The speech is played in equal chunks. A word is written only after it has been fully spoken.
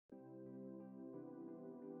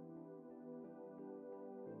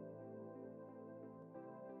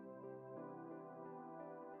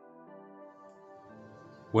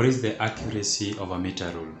What is the accuracy of a meter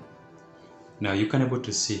rule? Now you can able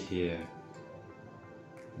to see here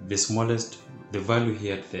the smallest, the value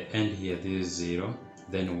here at the end here, this is 0,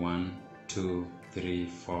 then 1, 2, 3,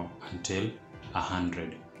 4 until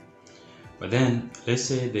 100. But then let's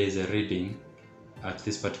say there is a reading at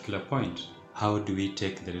this particular point. How do we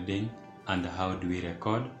take the reading and how do we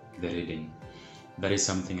record the reading? That is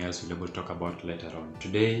something else we'll be able to talk about later on.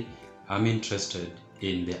 Today I'm interested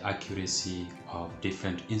in the accuracy of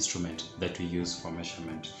different instruments that we use for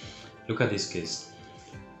measurement. Look at this case.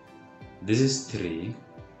 This is 3,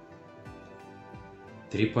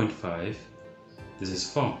 3.5, this is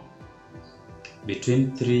 4.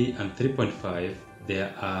 Between 3 and 3.5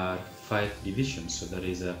 there are 5 divisions, so that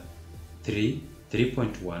is a 3,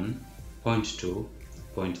 3.1, 0.2,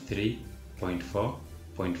 0.3, 0.4,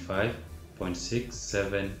 0.5, 0.6,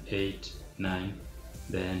 7, 8, 9,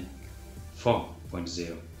 then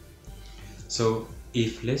 4.0. So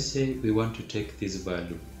if let's say we want to take this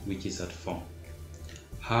value which is at 4,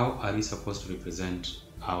 how are we supposed to represent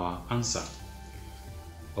our answer?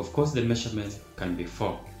 Of course the measurement can be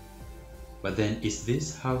 4, but then is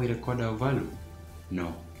this how we record our value?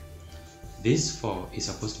 No. This 4 is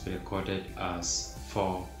supposed to be recorded as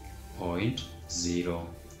 4.0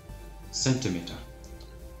 centimeter.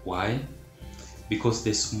 Why? Because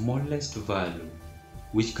the smallest value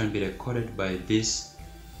which can be recorded by this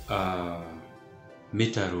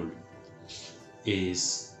meter rule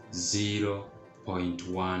is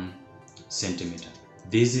 0.1 centimeter.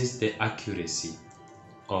 This is the accuracy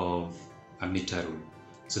of a meter rule.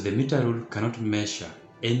 So the meter rule cannot measure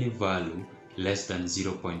any value less than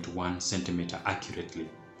 0.1 centimeter accurately.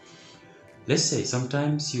 Let's say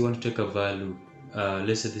sometimes you want to take a value,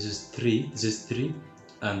 let's say this is 3,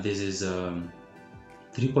 and this is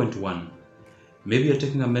 3.1. Maybe you're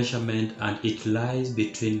taking a measurement and it lies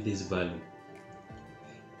between this value.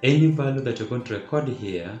 Any value that you're going to record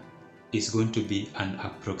here is going to be an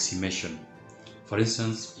approximation. For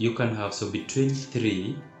instance, you can have, so between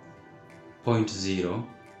 3.0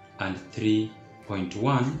 and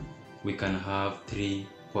 3.1, we can have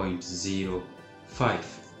 3.05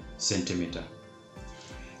 centimeter.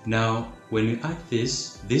 Now, when we add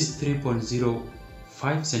this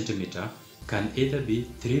 3.05 centimeter can either be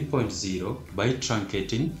 3.0 by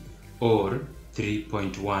truncating or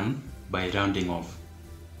 3.1 by rounding off.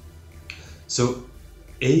 So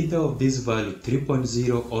either of these values,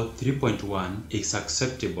 3.0 or 3.1, is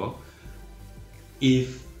acceptable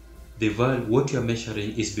if the value, what you are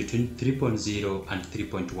measuring, is between 3.0 and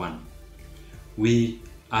 3.1. We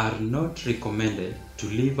are not recommended to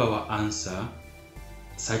leave our answer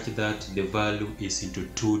such that the value is into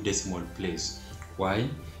 2 decimal place. Why?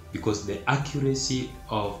 Because the accuracy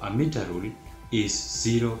of a meter rule is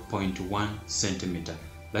 0.1 centimeter.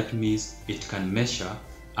 That means it can measure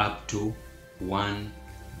up to 1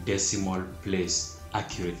 decimal place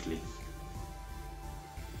accurately.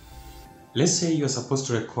 Let's say you're supposed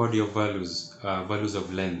to record your values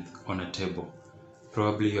of length on a table.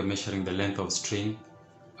 Probably you're measuring the length of string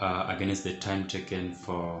against the time taken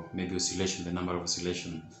for maybe oscillation, the number of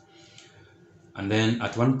oscillation. And then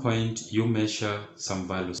at one point you measure some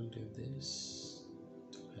values. Do this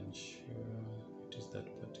to ensure it is that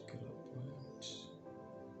particular point.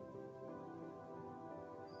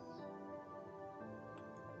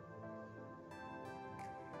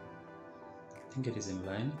 I think it is in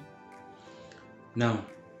line. Now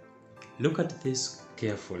look at this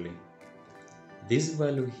carefully. This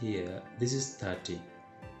value here, this is 30,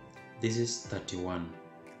 this is 31.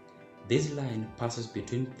 This line passes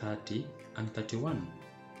between 30 and 31.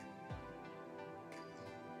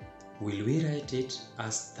 Will we write it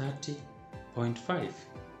as 30.5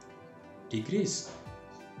 degrees?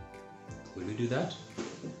 Will we do that?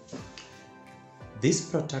 This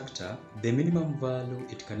protractor, the minimum value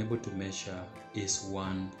it can able to measure is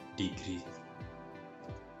 1 degree.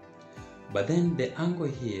 But then the angle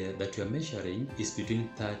here that we are measuring is between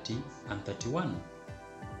 30 and 31.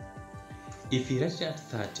 If we write it at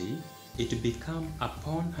 30, it will become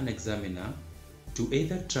upon an examiner to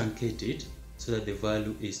either truncate it so that the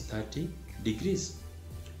value is 30 degrees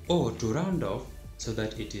or to round off so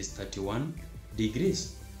that it is 31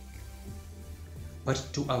 degrees. But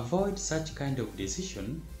to avoid such kind of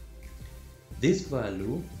decision, this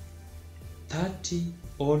value 30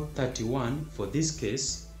 or 31 for this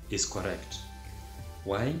case is correct.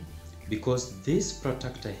 Why? Because this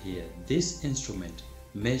protractor here, this instrument,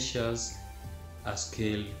 measures a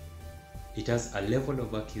scale. It has a level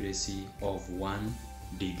of accuracy of 1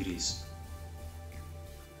 degrees.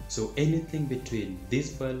 So anything between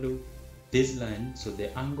this value, this line, so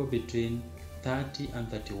the angle between 30 and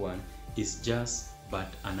 31 is just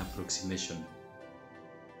but an approximation.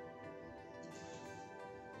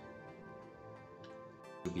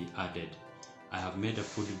 To be added. I have made a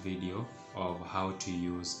full video of how to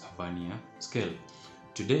use a vernier scale.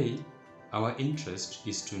 Today, our interest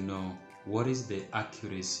is to know what is the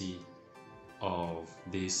accuracy of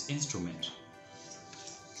this instrument.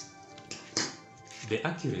 The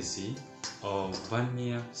accuracy of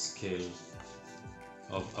vernier scale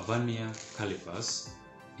of a vernier calipers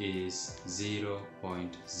is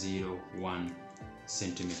 0.01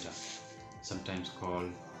 centimeter, sometimes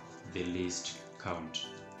called the least count.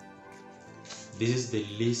 This is the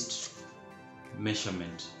least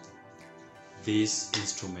measurement this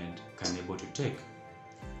instrument can able to take.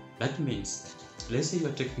 That means, let's say you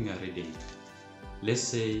are taking a reading. Let's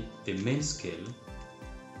say the main scale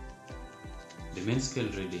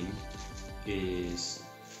reading is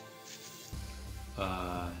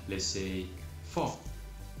let's say 4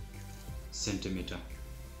 centimeter,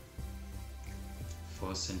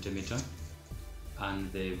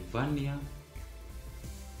 and the vernier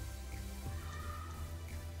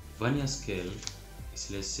scale is,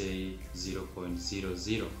 let's say,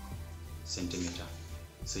 0.00 centimeter.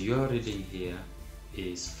 So your reading here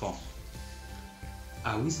is 4.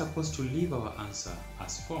 Are we supposed to leave our answer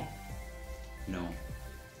as 4? No.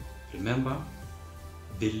 Remember,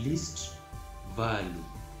 the least value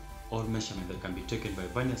or measurement that can be taken by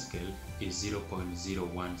vernier scale is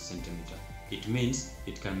 0.01 centimeter. It means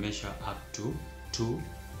it can measure up to 2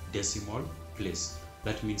 decimal places.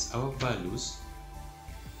 That means our values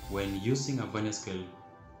when using a vernier scale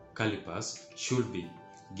calipers should be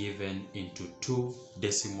given into 2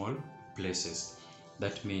 decimal places.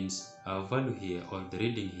 That means our value here, or the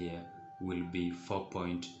reading here, will be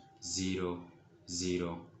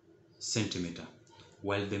 4.00 centimeter,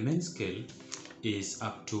 while the main scale is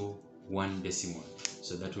up to 1 decimal.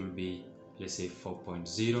 So that will be, let's say,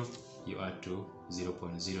 4.0, you add to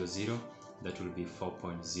 0.00, that will be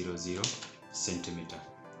 4.00 centimeter.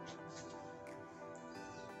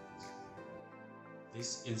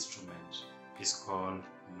 This instrument is called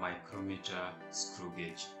micrometer screw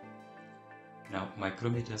gauge. Now,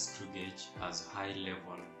 micrometer screw gauge has high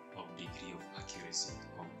level of degree of accuracy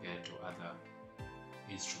compared to other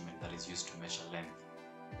instrument that is used to measure length.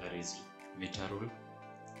 That is meter rule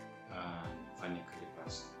and vernier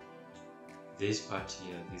calipers. This part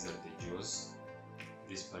here, these are the jaws.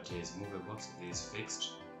 This part here is movable, so this is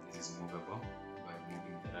fixed. This is movable by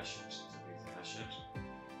moving the ratchet. So this is the ratchet.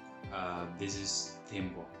 This is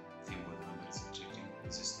thimble, the one that is retracting.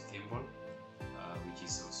 This is the thimble, which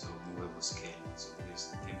is also movable scale. So this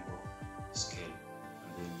is the thimble scale,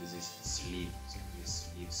 and then this is sleeve, so this is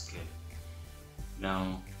sleeve scale.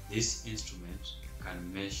 Now, this instrument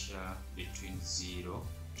can measure between 0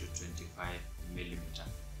 to 25 millimeter.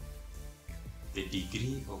 The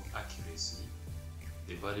degree of accuracy,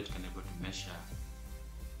 the value it can able to measure,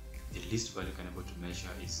 the least value it can able to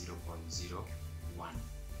measure is 0.01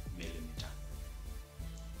 millimeter.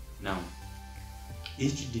 Now,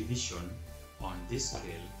 each division on this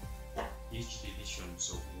scale,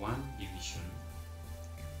 so 1 division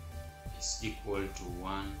is equal to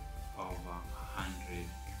 1 over 100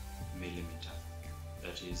 millimeter.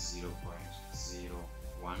 That is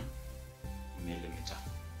 0.01 millimeter.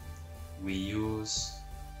 We use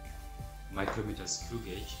micrometer screw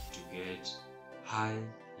gauge to get high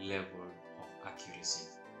level of accuracy.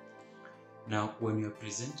 Now, when we are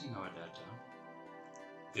presenting our data,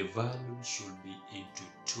 the value should be into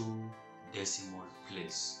 2 decimal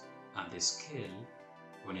places, and the scale,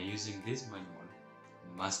 when you're using this manual,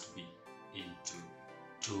 must be into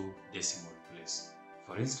 2 decimal places.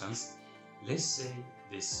 For instance, let's say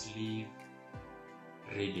the sleeve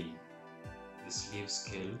reading, the sleeve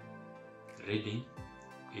scale reading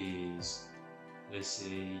is, let's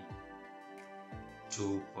say,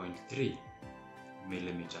 2.3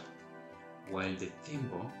 millimeter, while the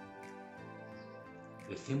thimble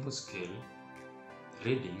scale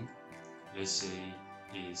reading, let's say,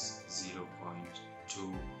 is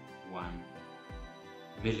 0.21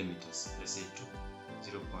 millimeters. Let's say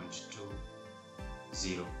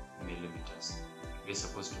 0.20 millimeters. We're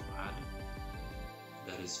supposed to add,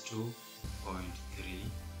 that is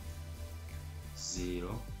 2.30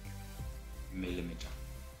 millimeter.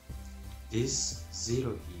 This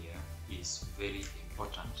 0 here is very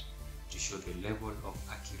important to show the level of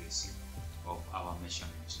accuracy of our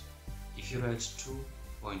measurement. If you write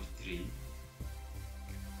 2.3,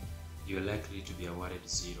 you're likely to be awarded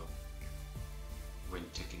 0 when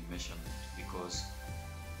taking measurement, because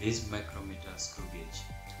this micrometer screw gauge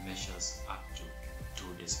measures up to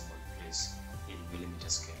 2 decimal places in millimeter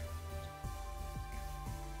scale.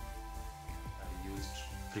 used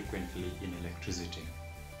frequently in electricity.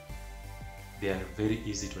 They are very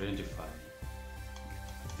easy to identify.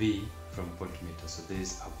 V from voltmeter. So this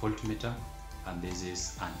is a voltmeter and this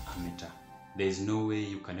is an ammeter. There is no way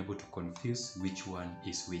you can able to confuse which one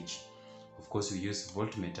is which. Of course, we use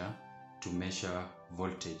voltmeter to measure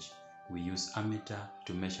voltage. We use ammeter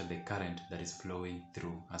to measure the current that is flowing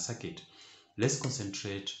through a circuit. Let's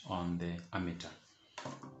concentrate on the ammeter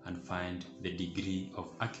and find the degree of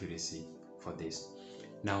accuracy for this.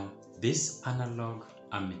 Now, this analog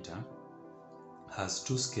ammeter has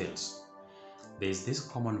two scales. There is this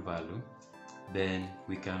common value, then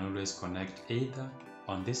we can always connect either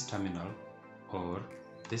on this terminal or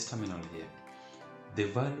this terminal here. The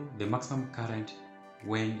value, the maximum current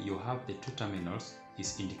when you have the two terminals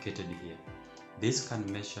is indicated here. This can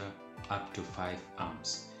measure up to 5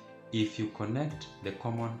 amps. If you connect the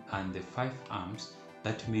common and the 5 amps,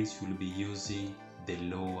 that means you'll be using the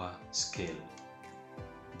lower scale.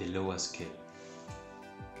 The lower scale.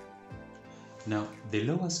 Now, the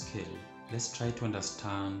lower scale, let's try to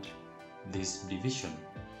understand this division.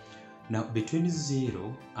 Now, between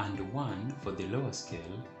 0 and 1 for the lower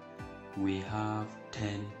scale, we have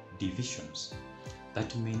 10 divisions.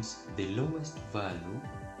 That means the lowest value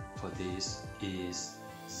for this is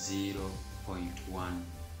 0.1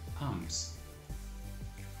 amps.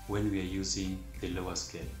 When we are using the lower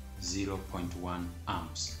scale, 0.1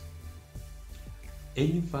 amps.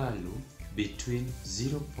 Any value between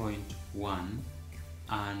 0.1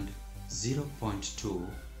 and 0.2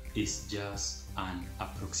 is just an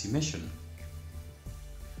approximation.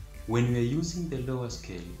 When we are using the lower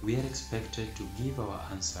scale, we are expected to give our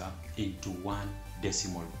answer into 1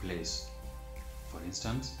 decimal place. For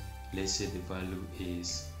instance, let's say the value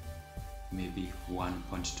is maybe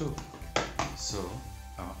 1.2. So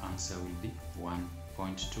our answer will be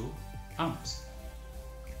 1.2 amps.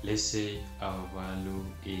 Let's say our value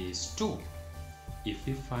is 2. If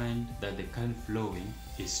we find that the current flowing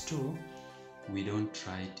is 2, we don't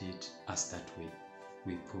write it as that way.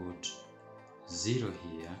 We put 0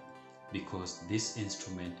 here because this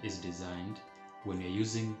instrument is designed, when you're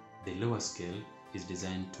using the lower scale, is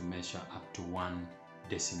designed to measure up to 1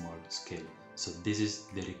 decimal scale. So this is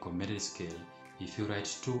the recommended scale. If you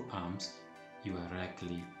write 2 amps, you are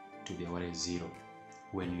likely to be awarded 0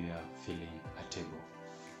 when you are filling a table.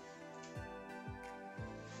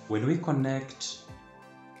 When we connect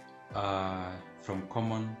from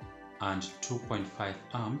common and 2.5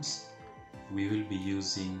 amps, we will be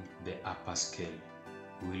using the upper scale.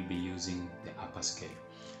 We will be using the upper scale.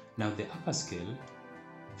 Now, the upper scale,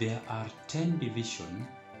 there are 10 divisions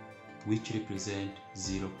which represent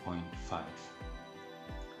 0.5.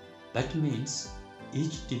 That means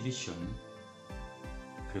each division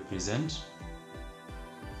represents,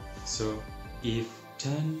 so if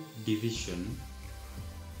 10 division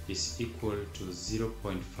is equal to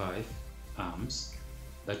 0.5 amps,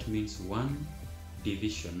 that means 1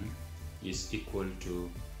 division is equal to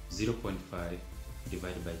 0.5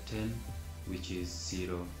 divided by 10, which is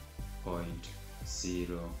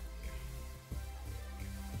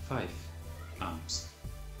 0.05 amps.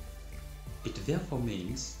 It therefore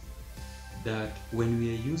means that when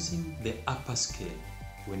we are using the upper scale,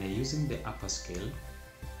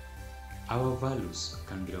 our values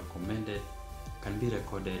can be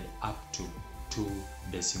recorded up to 2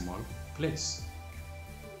 decimal place.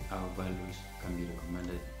 Our values can be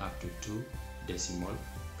recommended up to 2 decimal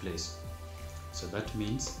place. So that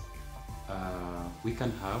means we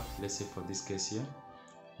can have, let's say for this case here,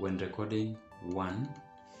 when recording 1,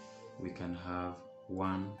 we can have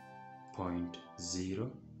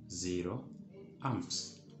 1.00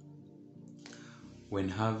 amps. When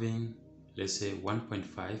having, let's say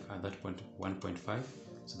 1.5, at that point 1.5,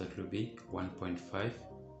 so that will be 1.50.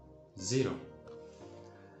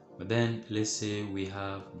 But then let's say we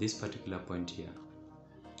have this particular point here.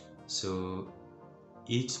 So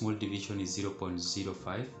each small division is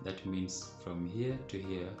 0.05. That means from here to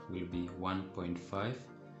here will be 1.5,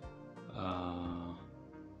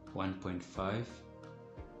 1.5,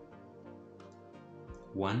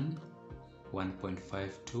 1,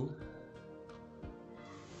 1.52.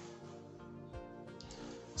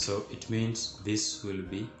 So it means this will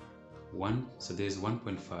be 1. So there is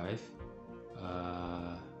 1.5.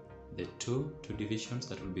 The two divisions,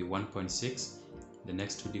 that will be 1.6. The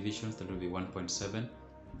next 2 divisions, that will be 1.7.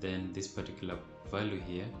 Then this particular value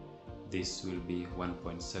here, this will be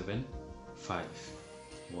 1.75.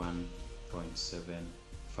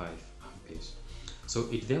 1.75 amperes. So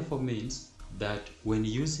it therefore means that when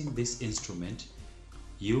using this instrument,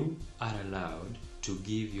 you are allowed to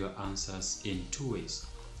give your answers in 2 ways.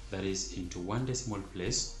 That is into 1 decimal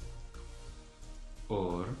place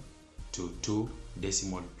or to 2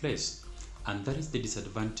 decimal place, and that is the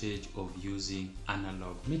disadvantage of using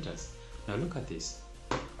analog meters. Now look at this.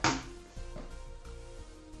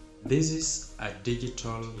 This is a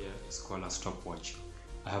digital, here is called a stopwatch.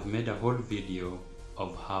 I have made a whole video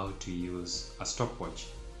of how to use a stopwatch.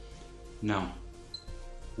 Now,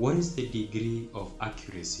 what is the degree of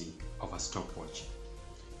accuracy of a stopwatch?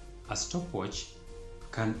 A stopwatch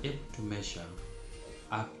can able to measure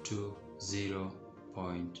up to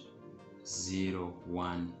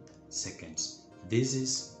 0.01 seconds. This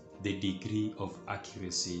is the degree of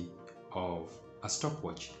accuracy of a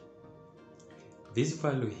stopwatch. This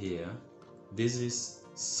value here, this is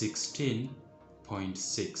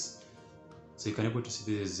 16.6. So you can able to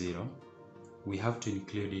see this is 0. We have to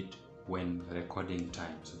include it when recording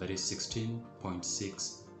time. So that is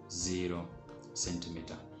 16.60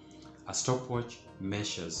 centimeter. A stopwatch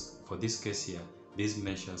measures, for this case here, this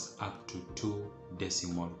measures up to 2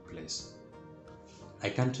 decimal place. I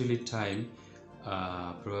can't really time,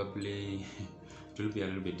 probably it will be a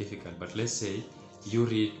little bit difficult, but let's say you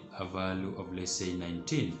read a value of, let's say,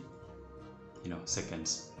 19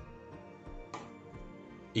 seconds.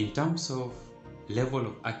 In terms of level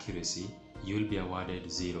of accuracy, you will be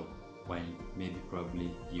awarded 0, while maybe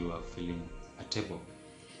probably you are filling a table.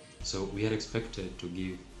 So we are expected to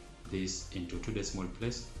give this into 2 decimal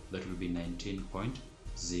place. That will be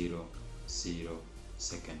 19.00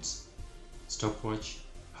 seconds. Stopwatch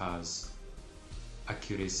has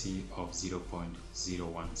accuracy of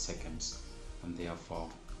 0.01 seconds, and therefore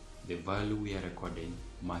the value we are recording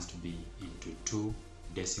must be into 2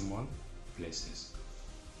 decimal places.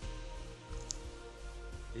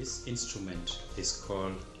 This instrument is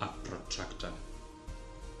called a protractor,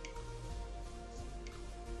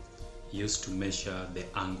 used to measure the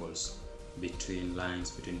angles between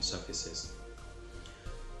lines, between surfaces.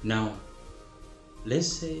 Now, let's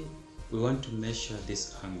say we want to measure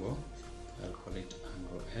this angle. I'll call it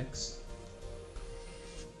angle X,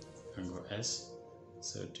 angle S.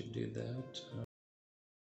 So to do that,